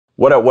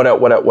What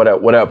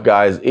up,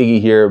 guys?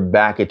 Iggy here,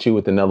 back at you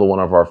with another one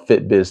of our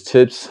FitBiz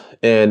tips.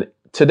 And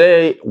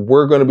today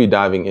we're going to be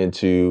diving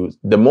into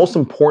the most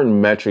important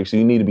metrics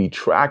you need to be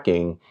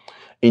tracking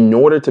in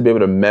order to be able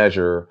to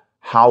measure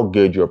how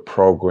good your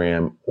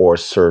program or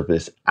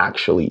service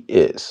actually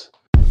is.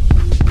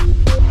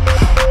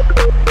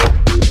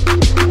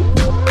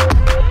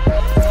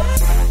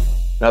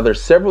 Now,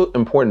 there's several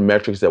important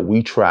metrics that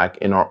we track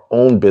in our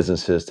own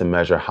businesses to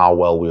measure how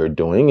well we are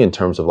doing in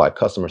terms of like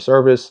customer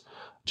service,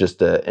 just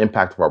the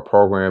impact of our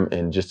program,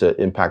 and just the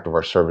impact of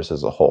our service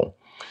as a whole.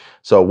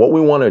 So what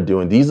we want to do,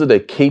 and these are the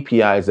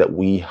KPIs that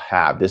we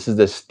have. This is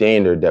the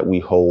standard that we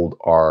hold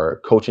our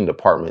coaching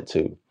department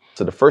to.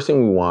 So the first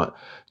thing we want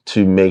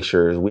to make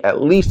sure is we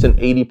at least an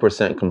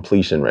 80%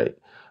 completion rate.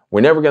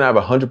 We're never going to have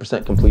a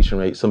 100% completion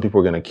rate. Some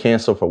people are going to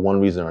cancel for one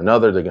reason or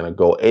another. They're going to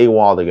go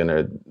AWOL. They're going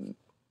to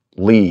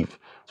leave.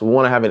 So we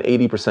want to have an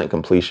 80%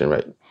 completion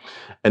rate.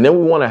 And then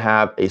we want to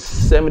have a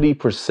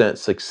 70%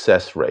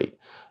 success rate.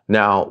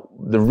 Now,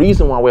 the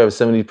reason why we have a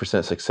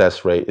 70%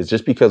 success rate is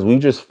just because we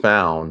just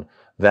found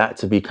that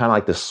to be kind of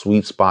like the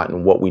sweet spot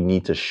in what we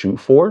need to shoot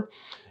for.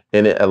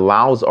 And it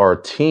allows our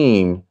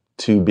team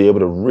to be able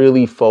to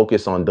really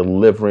focus on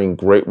delivering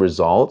great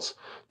results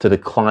to the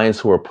clients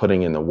who are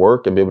putting in the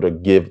work and be able to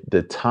give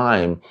the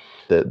time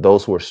that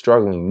those who are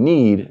struggling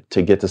need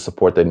to get the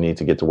support they need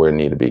to get to where they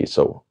need to be.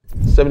 So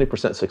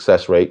 70%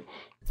 success rate,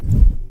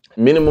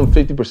 minimum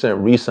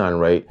 50% re-sign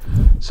rate.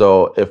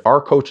 So if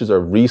our coaches are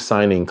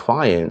re-signing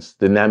clients,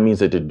 then that means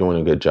that they're doing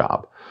a good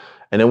job.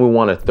 And then we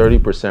want a 30%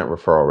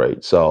 referral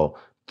rate. So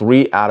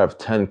 3 out of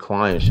 10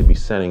 clients should be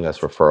sending us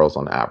referrals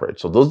on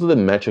average. So those are the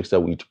metrics that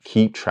we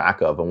keep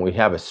track of. And we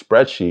have a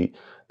spreadsheet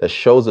that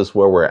shows us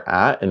where we're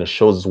at, and it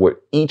shows us where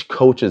each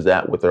coach is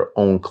at with their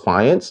own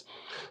clients,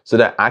 so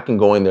that I can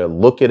go in there,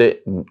 look at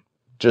it.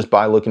 Just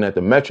by looking at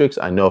the metrics,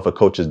 I know if a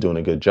coach is doing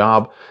a good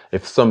job.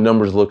 If some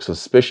numbers look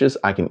suspicious,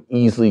 I can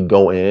easily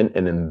go in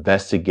and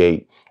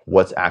investigate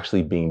what's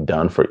actually being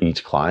done for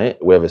each client.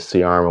 We have a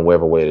CRM and we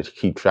have a way to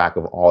keep track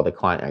of all the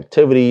client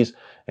activities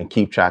and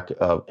keep track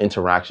of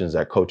interactions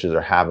that coaches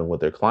are having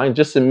with their clients,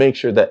 just to make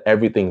sure that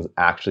everything's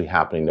actually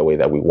happening the way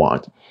that we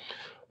want.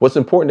 What's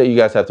important that you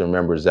guys have to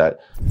remember is that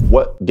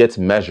what gets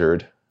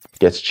measured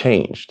gets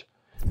changed.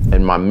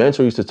 And my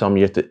mentor used to tell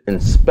me you have to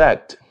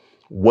inspect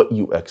what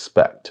you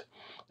expect.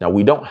 Now,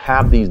 we don't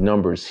have these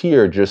numbers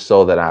here just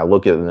so that I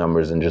look at the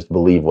numbers and just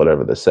believe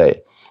whatever they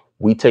say.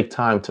 We take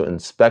time to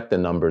inspect the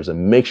numbers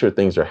and make sure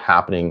things are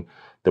happening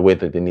the way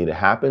that they need to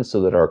happen so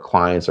that our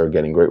clients are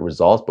getting great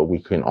results, but we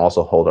can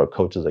also hold our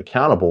coaches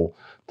accountable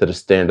to the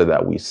standard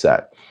that we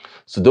set.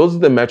 So those are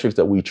the metrics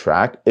that we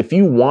track. If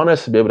you want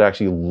us to be able to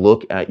actually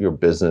look at your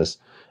business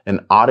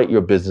and audit your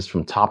business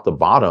from top to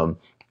bottom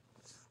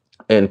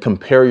and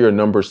compare your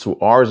numbers to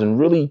ours and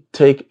really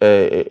take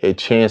a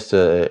chance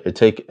to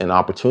take an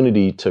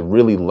opportunity to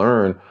really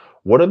learn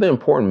what are the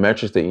important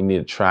metrics that you need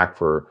to track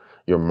for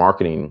your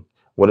marketing,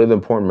 what are the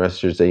important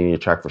metrics that you need to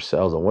track for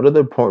sales, and what are the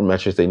important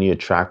metrics that you need to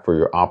track for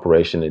your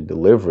operation and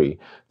delivery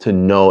to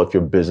know if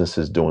your business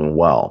is doing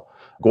well.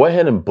 Go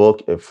ahead and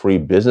book a free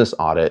business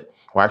audit,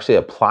 or actually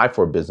apply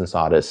for a business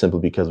audit, simply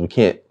because we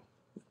can't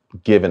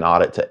give an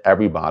audit to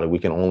everybody. We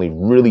can only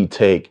really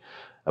take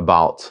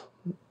about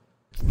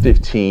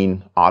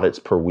 15 audits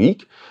per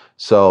week.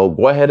 So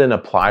go ahead and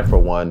apply for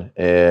one,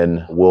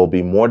 and we'll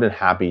be more than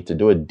happy to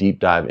do a deep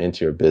dive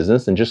into your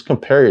business and just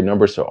compare your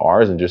numbers to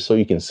ours, and just so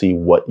you can see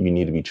what you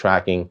need to be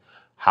tracking,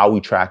 how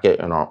we track it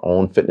in our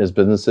own fitness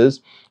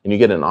businesses. And you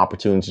get an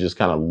opportunity to just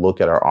kind of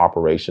look at our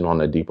operation on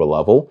a deeper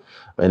level,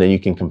 and then you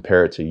can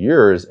compare it to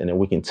yours. And then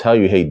we can tell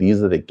you, hey,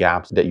 these are the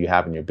gaps that you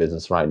have in your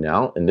business right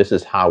now. And this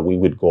is how we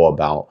would go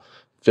about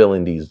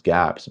filling these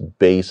gaps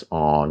based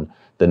on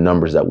the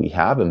numbers that we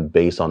have and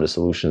based on the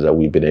solutions that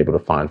we've been able to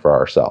find for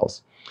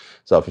ourselves.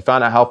 So if you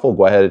found that helpful,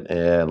 go ahead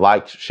and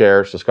like,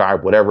 share,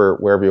 subscribe, wherever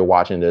you're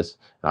watching this,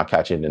 and I'll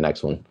catch you in the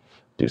next one.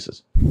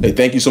 Deuces. Hey,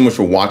 thank you so much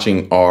for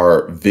watching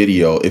our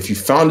video. If you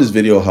found this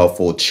video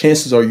helpful,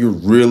 chances are you're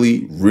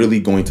really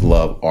going to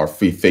love our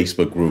free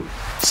Facebook group,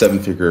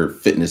 7-Figure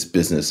Fitness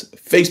Business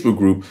Facebook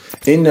group.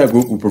 In that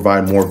group, we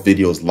provide more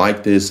videos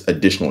like this,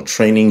 additional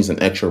trainings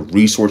and extra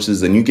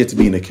resources, and you get to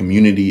be in a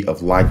community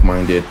of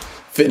like-minded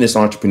fitness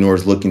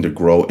entrepreneurs looking to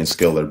grow and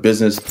scale their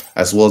business,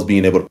 as well as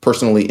being able to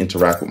personally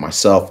interact with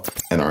myself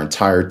and our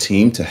entire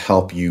team to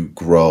help you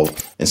grow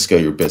and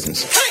scale your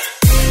business.